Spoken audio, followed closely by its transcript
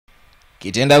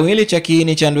Kitendawili cha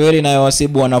kiini cha ndwele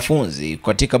inayowasibu wanafunzi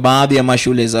katika baadhi ya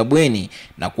mashule za bweni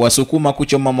na kuwasukuma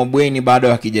kuchoma mabweni bado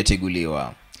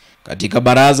hakijateguliwa. Katika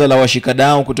baraza la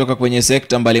washikadau kutoka kwenye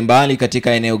sekta mbalimbali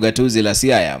katika eneo gatuzi la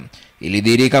Siaya,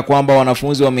 ilidhihirika kwamba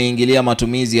wanafunzi wameingilia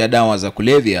matumizi ya dawa za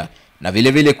kulevya na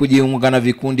vile kujiunga na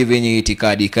vikundi vyenye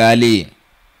itikadi kali.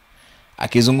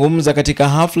 Akizungumza katika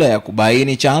hafla ya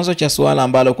kubaini chanzo cha swala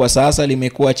ambalo kwa sasa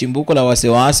limekuwa chimbuko la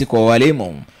wasiwasi kwa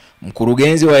walimu,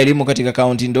 mkurugenzi wa elimu katika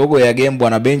kaunti ndogo ya Gembo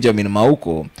na Benjamin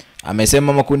Mauko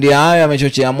amesema makundi hayo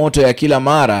yamechochea moto ya kila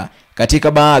mara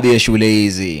katika baadhi ya shule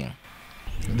hizi.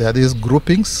 There are these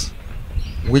groupings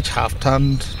which have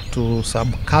turned to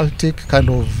some cultic kind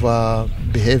of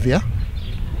behavior.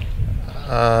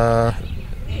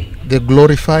 They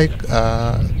glorify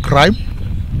crime,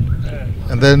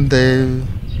 and then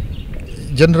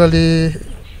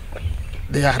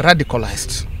they are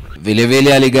radicalized.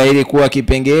 Vile aligairi kuwa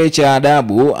kipengee cha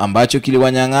adabu ambacho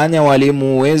kiliwanyang'anya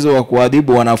walimu uwezo wa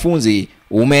kuadhibu wanafunzi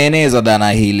umeeneza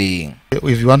dhana hili.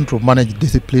 If you want to manage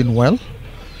discipline well,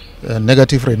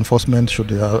 negative reinforcement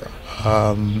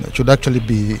should actually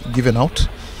be given out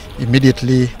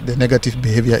immediately the negative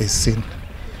behavior is seen.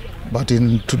 But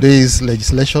in today's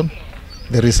legislation,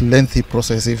 there is lengthy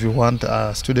process. If you want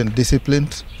a student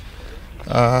disciplined,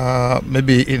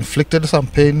 maybe inflicted some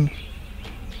pain,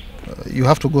 you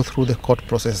have to go through the court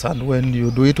process, and when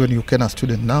you do it, when you can a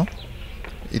student now,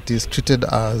 it is treated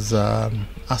as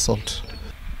assault.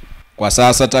 Kwa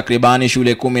sasa takribani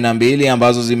shule 12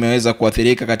 ambazo zimeweza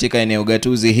kuathirika katika eneo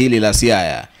gatuzi hili la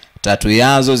Siaya, 3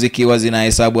 yazo zikiwa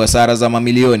zinahesabu hasara za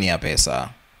mamilioni ya pesa.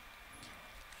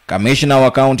 Kamishna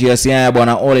wa kaunti ya Siaya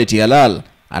Bwana Oleti Alal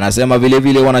anasema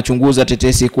vile wanachunguza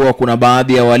tetesi kuwa kuna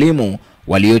baadhi ya walimu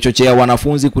waliochochea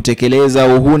wanafunzi kutekeleza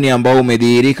uhuni ambao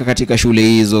umedhihirika katika shule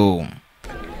hizo.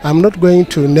 I'm not going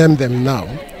to name them now,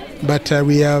 but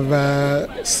we have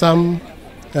some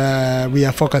we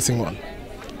are focusing on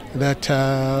that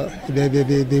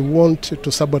they want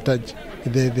to sabotage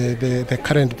the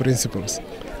current principles,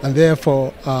 and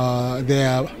therefore they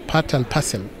are part and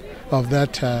parcel of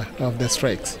that of the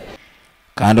strikes.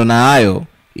 Kando na hayo,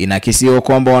 inakisiwa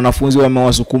kwamba wanafunzi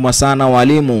wamewasukuma sana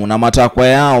walimu na matakwa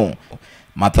yao.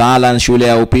 Mathalan shule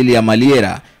ya upili ya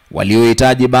Maliera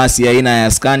waliohitaji basi aina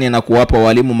ya skania na kuwapa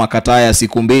walimu makataa ya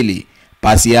siku 2.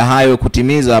 Pasi ya hayo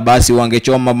kutimiza, basi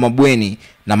wangechoma mabweni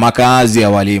na makaazi ya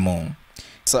walimu.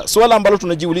 Swala ambalo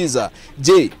tunajiuliza,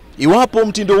 je, iwapo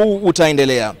mtindo huu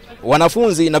utaendelea,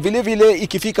 wanafunzi na vile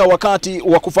ikifika wakati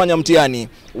wa kufanya mtihani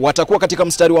watakuwa katika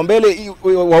mstari wa mbele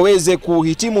waweze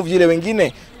kuhitimu vile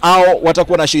wengine, au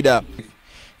watakuwa na shida?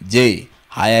 Je,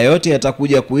 haya yote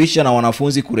yatakuja kuisha na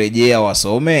wanafunzi kurejea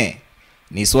wasome?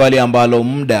 Ni swali ambalo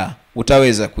muda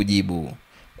utaweza kujibu.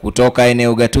 Kutoka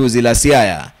eneo gatuzi la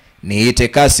Siaya, niite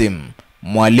Kassim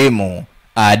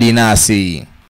Adinasi.